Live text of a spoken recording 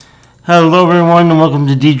Hello everyone and welcome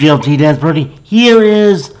to DJLT Dance Party. Here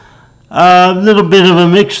is a little bit of a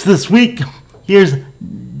mix this week. Here's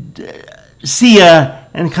Sia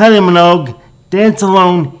and Kylie Minogue, Dance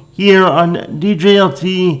Alone, here on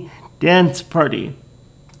DJLT Dance Party.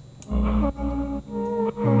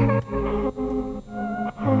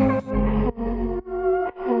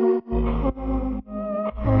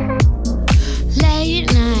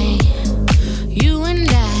 Late night, you and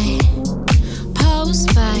I,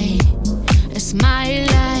 post-fight, it's my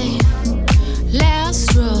life.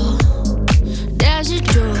 Last row, there's your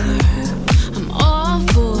door, I'm all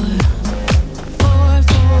for.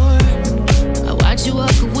 I watch you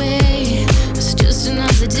walk away, it's just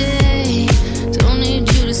another day, don't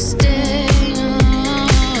need you to stay.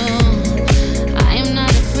 I am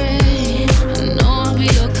not afraid, I know I'll be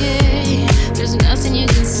okay, there's nothing you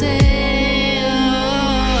can say.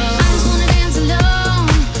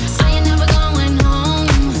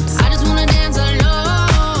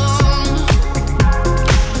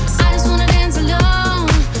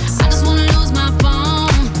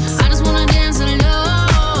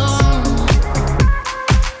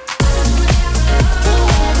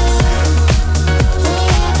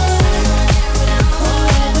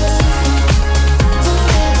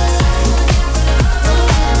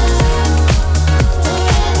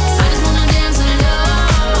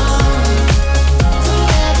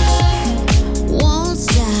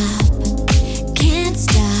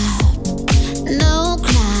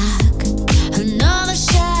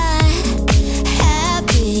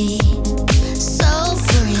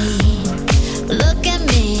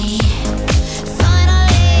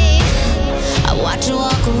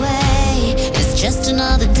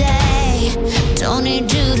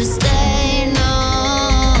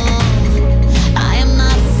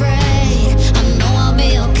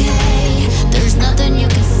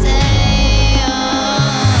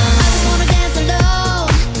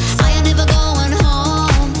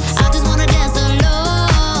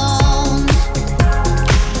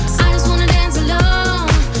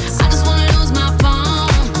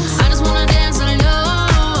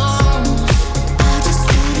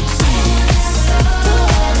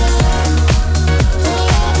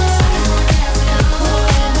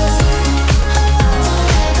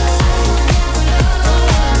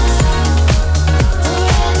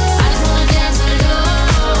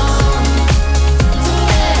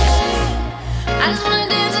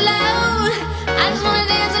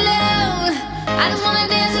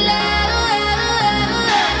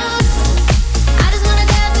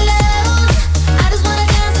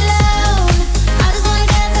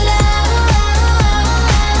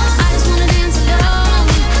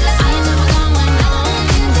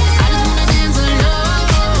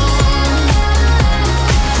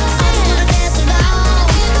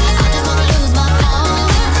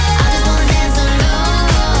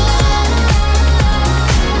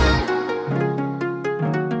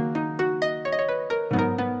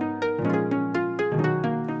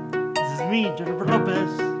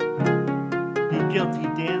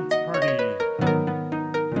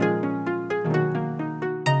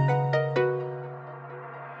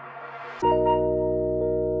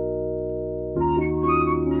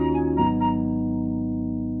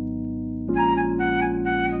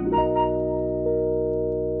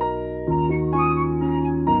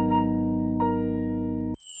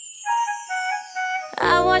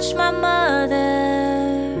 My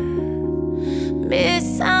mother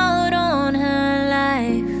miss out on her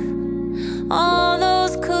life. All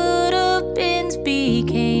those could have beens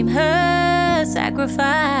became her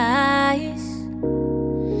sacrifice.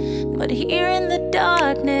 But here in the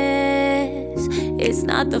darkness, it's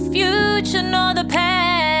not the future nor the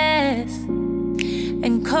past.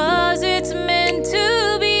 And 'cause it's meant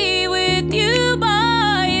to be with you,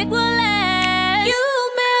 boy, it will last. You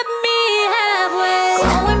met me halfway.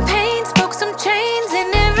 Growing pains, broke some chains in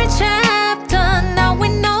every chapter. Now we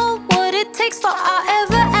know what it takes for our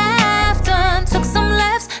ever after. Took some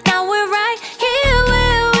lefts, now we're right here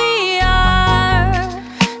where we are.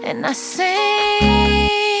 And I sing,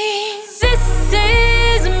 this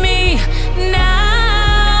is me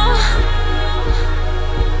now.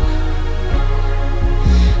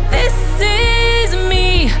 This is me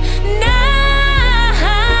now.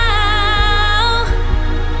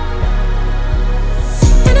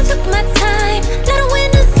 And I took my time, let it win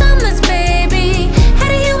the summers, baby. Had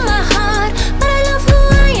to heal my heart, but I love who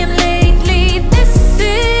I am lately. This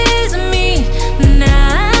is me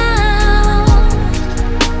now.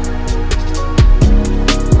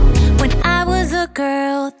 When I was a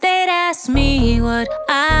girl, they'd ask me what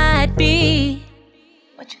I'd be.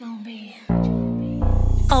 What you gonna be?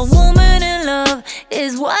 A woman in love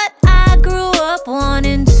is what I up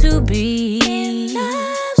wanting to be. And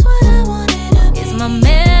love's what I wanted to be. It's my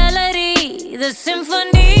melody, the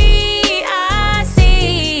symphony I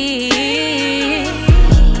see.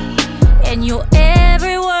 And your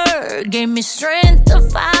every word gave me strength to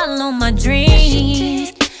follow my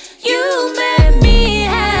dreams. You met me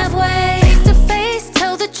halfway, face to face,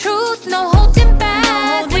 tell the truth, no holding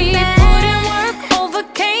back. We put in work,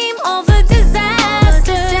 overcame all the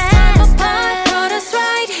disasters. Time apart brought us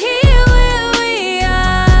right here where we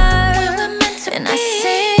are. And I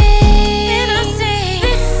sing,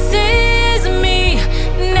 this is me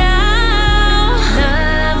now.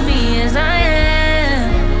 Love me as I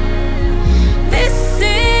am. This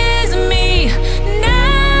is me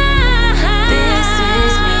now. This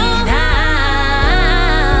is me now.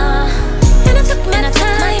 And I took my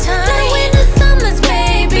time, doing the summers,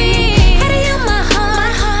 baby. Had you in my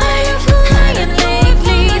heart, you're flying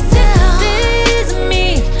lately. This is me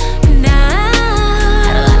now.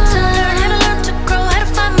 Had a lot to learn to grow, had to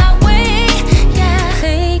find my way. Yeah,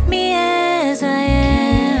 take me as I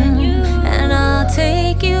am, and I'll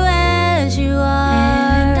take you as you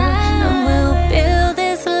are, and we'll build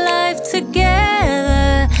this life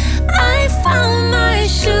together. I found my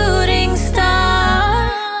shooting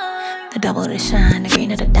star. The double, the shine, the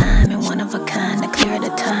green of the diamond, one of a kind, the clear of the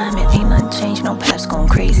time. It ain't nothing changed, no paps going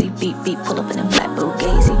crazy. Beat, beat, pull up in the black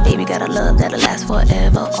Bugatti. Baby got a love that'll last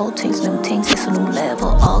forever. Old things, new things, it's a new level.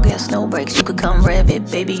 All gas, no brakes, you could come rev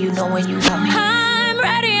it. Baby, you know when you want me. I'm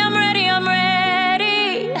ready, I'm ready, I'm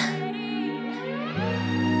ready.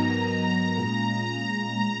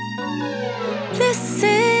 This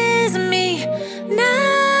is me now.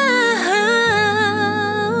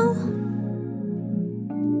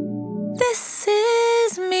 This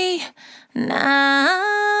is me now.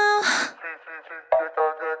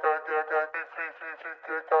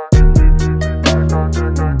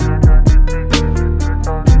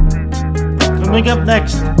 Coming up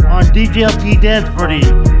next on DJLT Dance Party,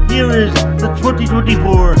 here is the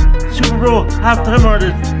 2024 Super Bowl halftime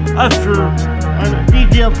artist Usher on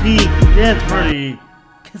DJLT Dance Party.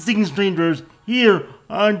 Kissing Strangers here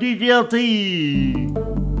on DJLT.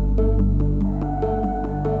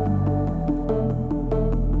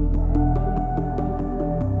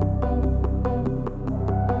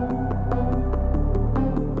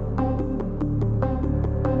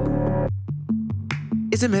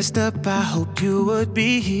 Is it messed up? I hope you would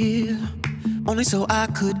be here, only so I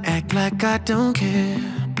could act like I don't care.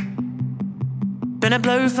 Been a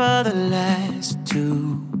blur for the last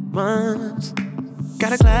 2 months.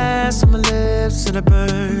 Got a glass on my lips and a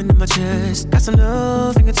burn in my chest. Got some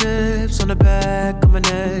new fingertips on the back of my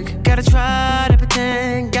neck. Gotta try to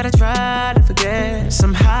pretend, gotta try to forget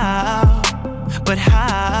somehow. But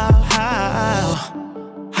how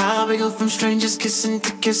we go from strangers kissing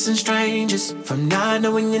to kissing strangers, from not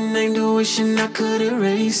knowing your name to wishing I could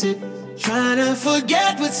erase it. Trying to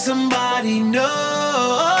forget with somebody, know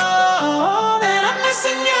that I'm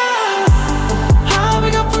missing you. How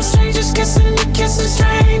we go from strangers kissing to kissing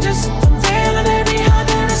strangers, from failing every high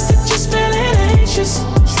there is to just feeling anxious.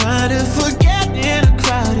 Trying to forget in a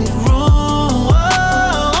crowded room,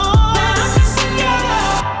 that I'm missing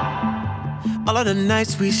you. All of the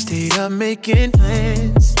nights we stayed up making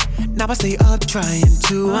plans, now I stay up trying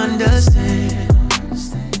to understand.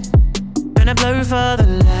 Been a blur for the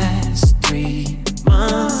last 3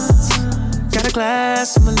 months. Got a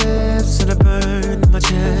glass on my lips and a burn in my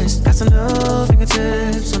chest. Got some new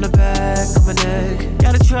fingertips on the back of my neck.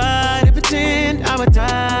 Gotta try to pretend I would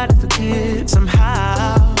die to forget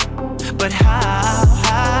somehow. But how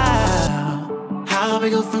we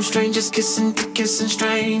go from strangers kissing to kissing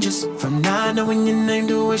strangers, from not knowing your name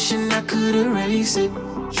to wishing I could erase it.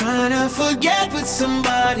 Trying to forget with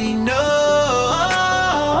somebody, know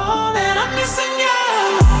that I'm missing you.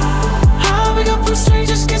 How we go from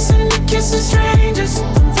strangers kissing to kissing strangers,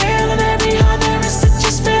 from failing every high there is to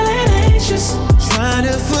just feeling anxious. Trying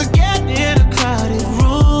to forget in a crowded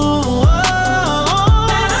room,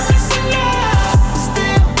 that I'm missing you.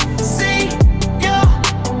 Still see your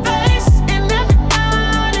face in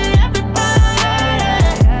everybody.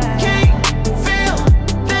 Can't feel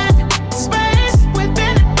that space with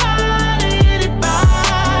anybody.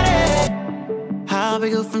 How we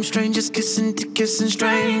go from strangers kissing to kissing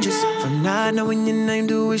strangers, from not knowing your name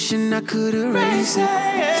to wishing I could erase it.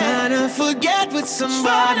 Trying to forget with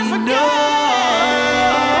somebody, know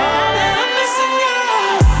that I'm missing you.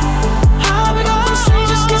 How we go from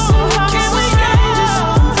strangers kissing to kissing strangers,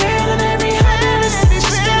 from failing every high there is to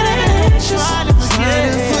just feeling anxious. Trying to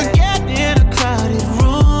forget in a crowded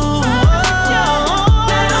room,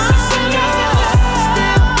 that I'm missing you.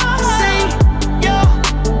 Still see your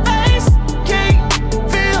face, can't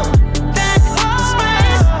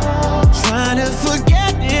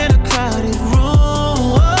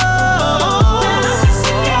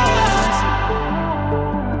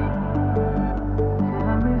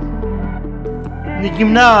Nicki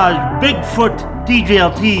Minaj, Bigfoot,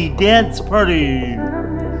 DJLT Dance Party.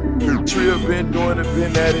 Tria been doing it,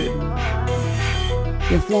 been at it.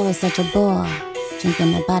 Your flow is such a bore.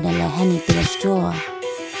 Drinking a bottle of Henny through a straw.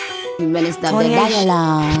 You really stop the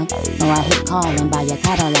dialogue. No, I hit calling by your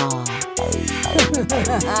catalog.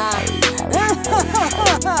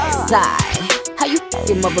 Sigh. How you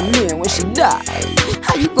f***ing mother man when she die?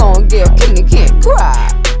 How you gon' get a king and can't cry?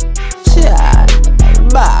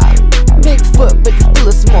 Child, bye. Bigfoot, but you still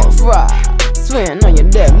a small fry. Swearing on your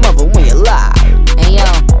dead mother when you lie. Hey yo,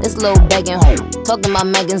 this little begging hoe talking about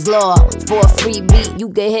Megan's Law. For a free beat, you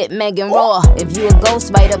can hit Megan Raw. If you a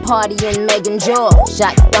ghostwriter, party in Megan's jaw.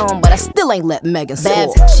 Shot stone, but I still ain't let Megan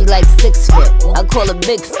soar. She like 6 foot, I call her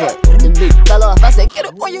Bigfoot. The beat fell off, I said get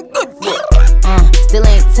up on your good foot. Still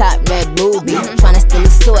ain't top red ruby. Tryna steal the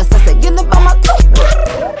sauce, I said get up on my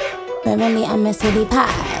cookbook. But really I'm a city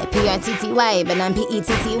pie. P-R-T-T-Y, but I'm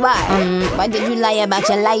P-E-T-T-Y. Why did you lie about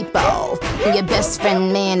your lipo? Your best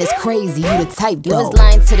friend, man, is crazy, you the type though. You was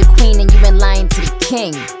lying to the queen and you been lying to the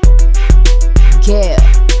king. Yeah,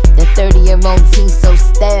 the 30-year-old teen so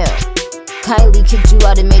stale. Kylie kicked you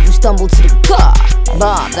out and made you stumble to the car.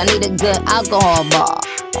 Bobs, I need a good alcohol bar.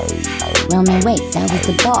 Roman, wait, that was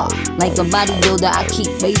the bar. Like a bodybuilder, I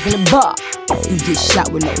keep raising the bar. You get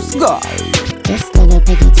shot with no scar. This little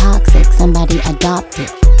piggy toxic, somebody adopt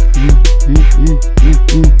it.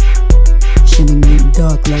 Shouldn't get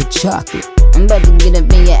dark like chocolate. I'm about to get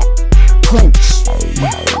up in your clinch.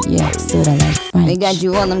 Yeah, sorta like French. They got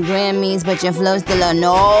you all them Grammys, but your flow still a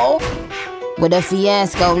no. With a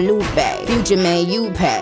fiasco, Lupe. Future man, you pay.